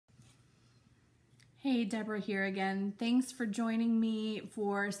Hey, Deborah here again. Thanks for joining me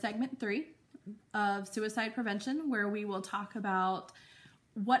for segment 3 of suicide prevention, where we will talk about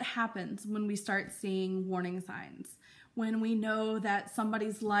what happens when we start seeing warning signs, when we know that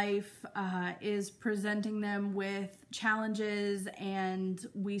somebody's life is presenting them with challenges and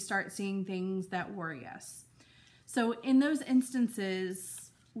we start seeing things that worry us. So in those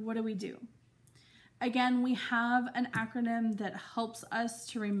instances, what do? Again, we have an acronym that helps us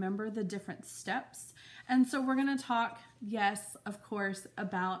to remember the different steps. And so we're going to talk, yes, of course,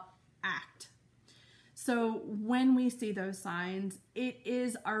 about ACT. So when we see those signs, it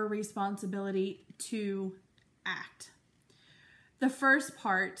is our responsibility to act. The first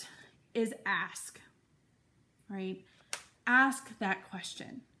part is ask, right? Ask that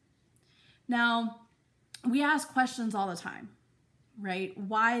question. Now, we ask questions all the time. Right?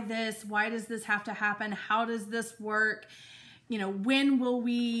 Why this? Why does this have to happen? How does this work? You know, when will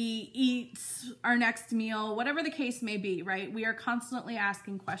we eat our next meal? Whatever the case may be, right? We are constantly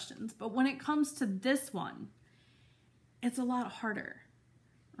asking questions. But when it comes to this one, it's a lot harder,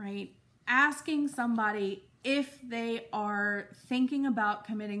 right? Asking somebody if they are thinking about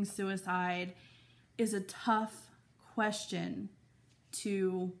committing suicide is a tough question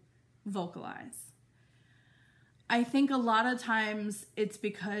to vocalize. I think a lot of times it's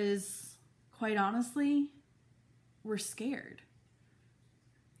because, quite honestly, we're scared.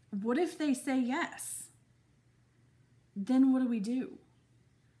 What if they say yes? Then what do?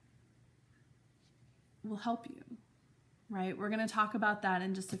 We'll help you, right? We're going to talk about that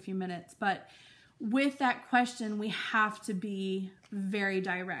in just a few minutes. But with that question, we have to be very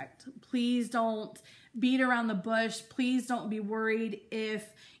direct. Please don't beat around the bush. Please don't be worried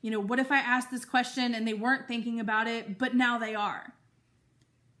if, what if I asked this question and they weren't thinking about it, but now they are?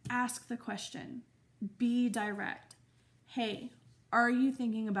 Ask the question. Be direct. Hey, are you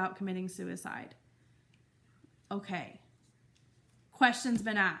thinking about committing suicide? Okay. Question's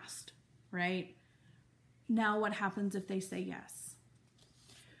been asked, right? Now what happens if they say yes?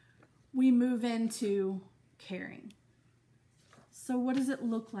 We move into caring. So what does it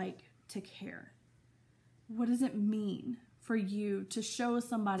look like to care? What does it mean for you to show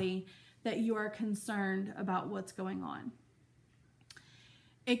somebody that you are concerned about what's going on?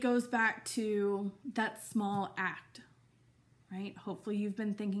 It goes back to that small act, right? Hopefully you've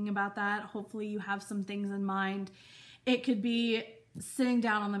been thinking about that. Hopefully you have some things in mind. It could be sitting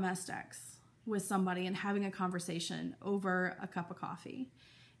down on the mess decks with somebody and having a conversation over a cup of coffee.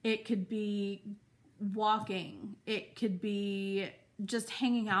 It could be walking. It could be just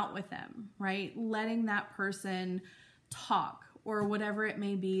hanging out with them, right? Letting that person talk or whatever it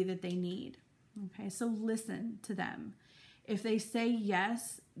may be that they need. Okay, so listen to them. If they say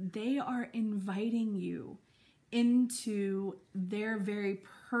yes, they are inviting you into their very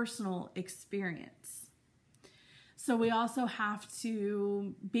personal experience. So we also have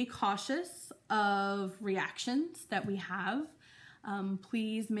to be cautious of reactions that we have.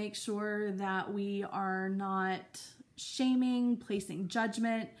 Please make sure that we are not shaming, placing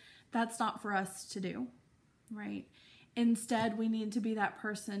judgment. That's not for us to do, right? Instead, we need to be that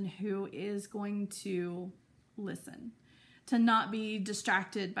person who is going to listen, to not be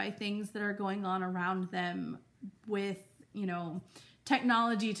distracted by things that are going on around them with,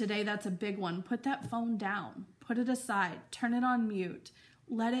 technology today. That's a big one. Put that phone down, put it aside, turn it on mute,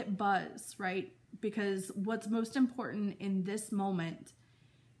 let it buzz, right? Because what's most important in this moment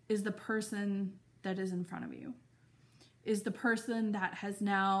is the person that is in front of you, is the person that has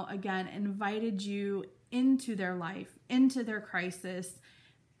now, again, invited you into their life, into their crisis,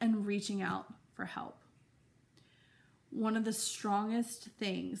 and reaching out for help. One of the strongest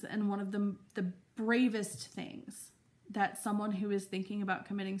things and one of the bravest things that someone who is thinking about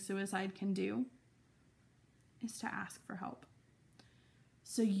committing suicide can do is to ask for help.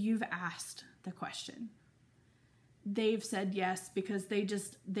 So you've asked the question. They've said yes because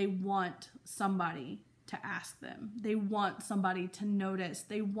they want somebody to ask them. They want somebody to notice.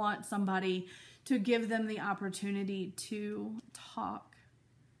 They want somebody to give them the opportunity to talk.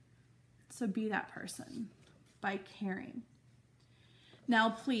 So be that person by caring. Now,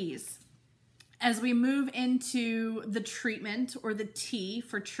 please, as we move into the treatment, or the T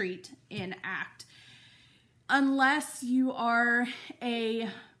for treat in ACT, unless you are a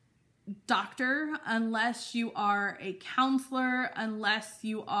doctor, unless you are a counselor, unless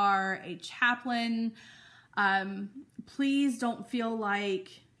you are a chaplain, please don't feel like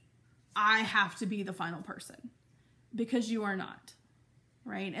I have to be the final person, because you are not,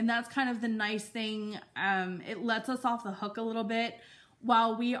 right? And that's kind of the nice thing. It lets us off the hook a little bit.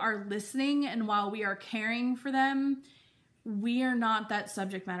 While we are listening and while we are caring for them, we are not that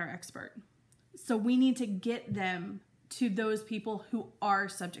subject matter expert. So we need to get them to those people who are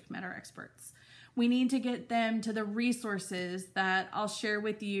subject matter experts. We need to get them to the resources that I'll share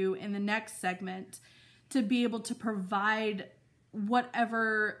with you in the next segment to be able to provide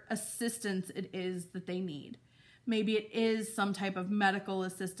whatever assistance it is that they need. Maybe it is some type of medical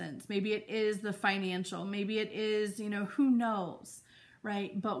assistance. Maybe it is the financial. Maybe it is, who knows,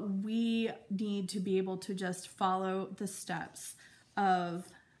 right? But we need to be able to just follow the steps of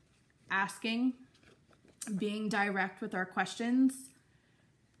asking, being direct with our questions,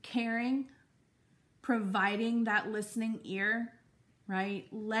 caring, providing that listening ear, right?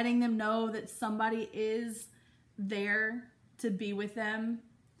 Letting them know that somebody is there to be with them,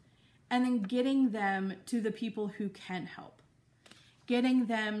 and then getting them to the people who can help, getting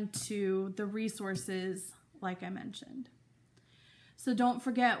them to the resources like I mentioned. So don't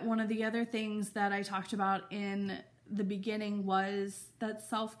forget, one of the other things that I talked about in the beginning was that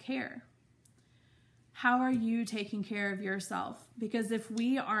self-care. How are you taking care of yourself? Because if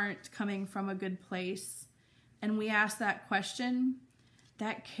we aren't coming from a good place and we ask that question,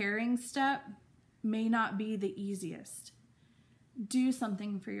 that caring step may not be the easiest. Do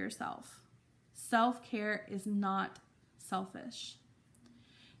something for yourself. Self-care is not selfish.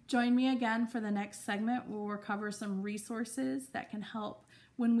 Join me again for the next segment where we'll cover some resources that can help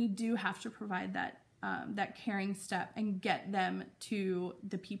when we do have to provide that caring step and get them to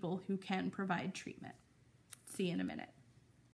the people who can provide treatment. See you in a minute.